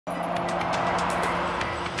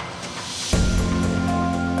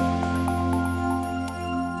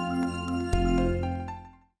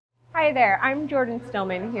Hi there, I'm Jordan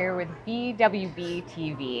Stillman here with BWB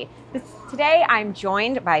TV. Today I'm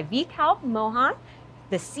joined by Vikalp Mohan,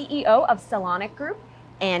 the CEO of Celonic Group,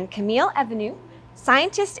 and Camille Evenou,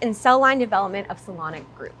 scientist in cell line development of Celonic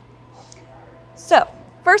Group. So,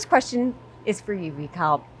 first question is for you,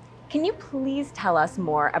 Vikalp. Can you please tell us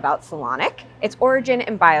more about Celonic, its origin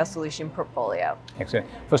and biosolution portfolio? Excellent.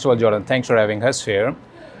 First of all, Jordan, thanks for having us here.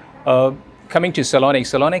 Coming to Celonic,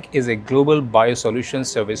 Celonic is a global biosolution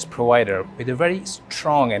service provider with a very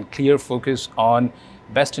strong and clear focus on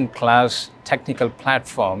best-in-class technical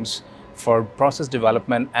platforms for process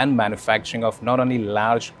development and manufacturing of not only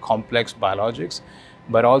large, complex biologics,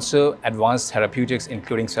 but also advanced therapeutics,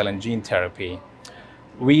 including cell and gene therapy.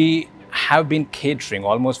 We have been catering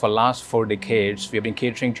almost for the last 4 decades. We have been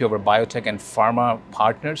catering to our biotech and pharma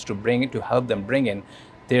partners to help them bring in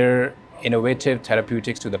their innovative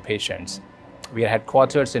therapeutics to the patients. We are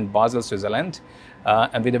headquartered in Basel, Switzerland,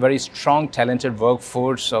 and with a very strong, talented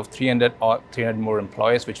workforce of 300 more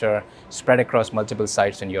employees, which are spread across multiple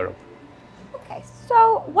sites in Europe. Okay,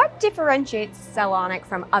 so what differentiates Celonic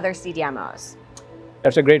from other CDMOs?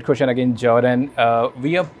 That's a great question again, Jordan.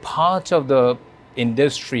 We are part of the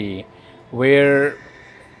industry where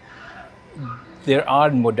there are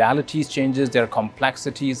modalities changes, there are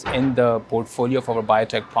complexities in the portfolio of our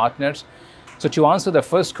biotech partners. So to answer the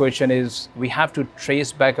first question is, we have to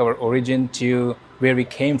trace back our origin to where we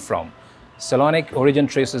came from. Celonic origin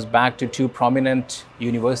traces back to 2 prominent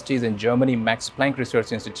universities in Germany, Max Planck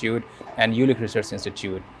Research Institute and Jülich Research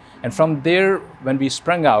Institute. And from there, when we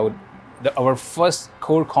sprung out, our first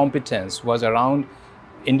core competence was around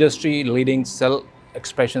industry-leading cell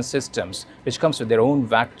expression systems, which comes with their own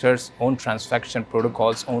vectors, own transfection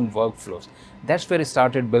protocols, own workflows. That's where we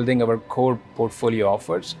started building our core portfolio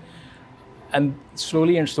offers. And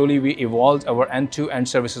slowly we evolved our end-to-end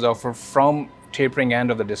services offer from tapering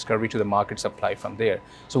end of the discovery to the market supply from there.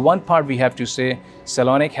 So one part we have to say,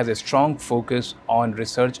 Celonic has a strong focus on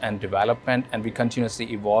research and development, and we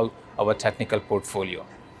continuously evolve our technical portfolio.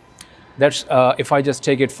 That's, if I just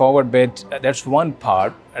take it forward a bit, that's one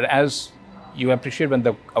part. As you appreciate, when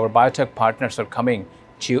our biotech partners are coming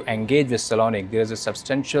to engage with Celonic, there is a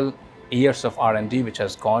substantial years of R&D which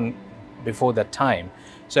has gone before that time.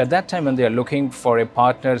 So at that time, when they are looking for a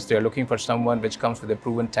partner, they are looking for someone which comes with a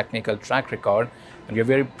proven technical track record. And we are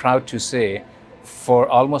very proud to say, for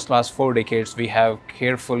almost last 4 decades, we have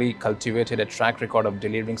carefully cultivated a track record of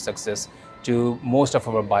delivering success to most of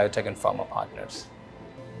our biotech and pharma partners.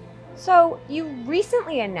 So you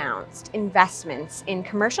recently announced investments in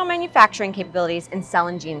commercial manufacturing capabilities in cell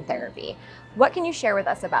and gene therapy. What can you share with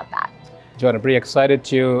us about that? John, I'm pretty excited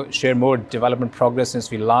to share more development progress since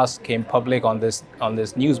we last came public on this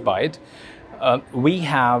news bite. We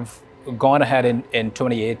have gone ahead in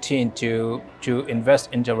 2018 to invest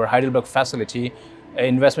into our Heidelberg facility, an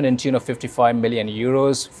investment in tune of 55 million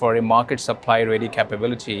euros for a market supply ready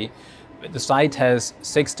capability. The site has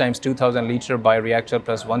 6 times 2,000 liter bioreactor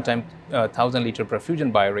plus 1 time 1,000 liter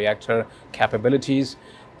perfusion bioreactor capabilities.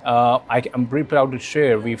 I'm very proud to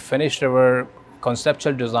share we finished our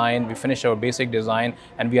conceptual design, we finished our basic design,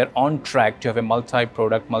 and we are on track to have a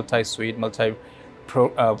multi-product, multi-suite,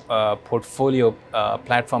 portfolio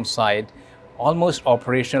platform site almost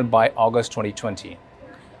operational by August 2020.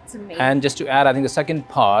 That's amazing. And just to add, I think the second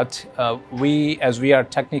part, as we are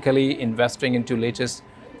technically investing into latest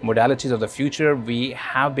modalities of the future, we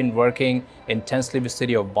have been working intensely with the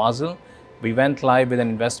city of Basel. We went live with an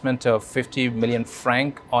investment of 50 million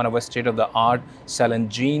franc on our state-of-the-art cell and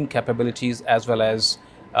gene capabilities, as well as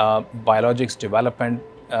biologics development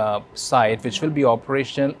site, which will be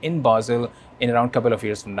operational in Basel in around a couple of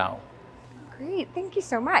years from now. Great, thank you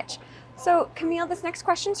so much. So Camille, this next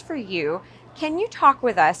question's for you. Can you talk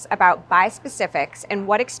with us about bispecifics and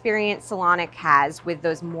what experience Celonic has with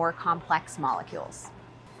those more complex molecules?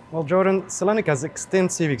 Well, Jordan, Celonic has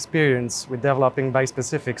extensive experience with developing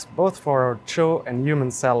bispecifics both for our CHO and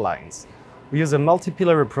human cell lines. We use a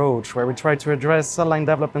multi-pillar approach where we try to address cell line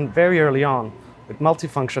development very early on with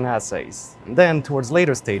multifunction assays. And then, towards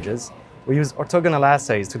later stages, we use orthogonal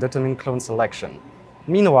assays to determine clone selection.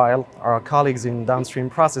 Meanwhile, our colleagues in downstream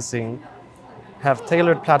processing have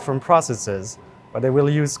tailored platform processes where they will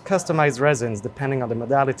use customized resins depending on the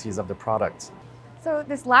modalities of the product. So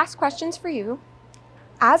this last question's for you.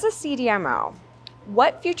 As a CDMO,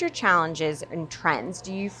 what future challenges and trends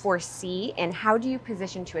do you foresee, and how do you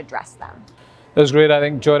position to address them? That's great. I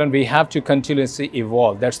think, Jordan, we have to continuously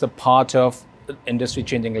evolve. That's the part of the industry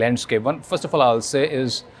changing landscape. First of all, I'll say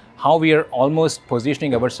is how we are almost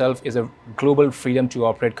positioning ourselves is a global freedom to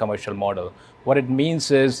operate commercial model. What it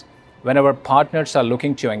means is when our partners are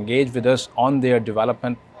looking to engage with us on their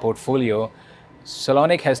development portfolio,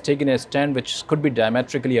 Celonic has taken a stand which could be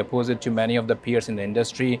diametrically opposite to many of the peers in the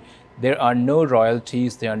industry. There are no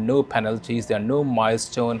royalties, there are no penalties, there are no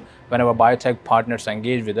milestone when our biotech partners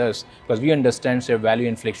engage with us, because we understand their value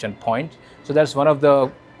inflection point. So that's one of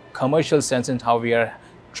the commercial sense in how we are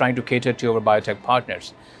trying to cater to our biotech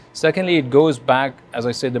partners. Secondly, it goes back, as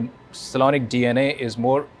I said, the Celonic DNA is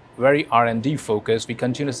more very R&D focused. We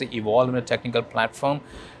continuously evolve in a technical platform.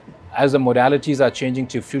 As the modalities are changing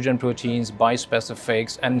to fusion proteins,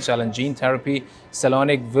 bispecifics, and cell and gene therapy,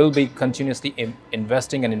 Celonic will be continuously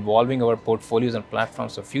investing and evolving our portfolios and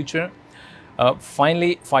platforms of future.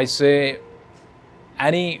 Finally, if I say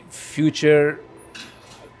any future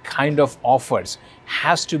kind of offers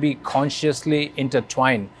has to be consciously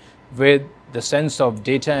intertwined with the sense of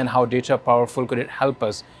data and how data powerful could it help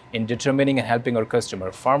us in determining and helping our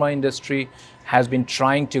customer. Pharma industry has been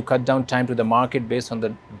trying to cut down time to the market based on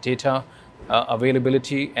the data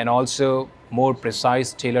availability and also more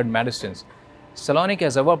precise tailored medicines. Celonic,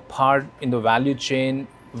 as our part in the value chain,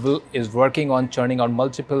 is working on turning on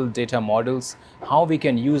multiple data models, how we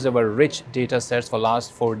can use our rich data sets for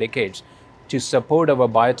last 4 decades to support our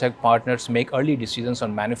biotech partners make early decisions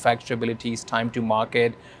on manufacturability, time to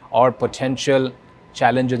market, or potential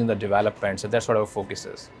challenges in the development. So that's what our focus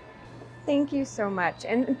is. Thank you so much.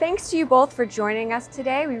 And thanks to you both for joining us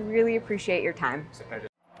today. We really appreciate your time. It's a pleasure.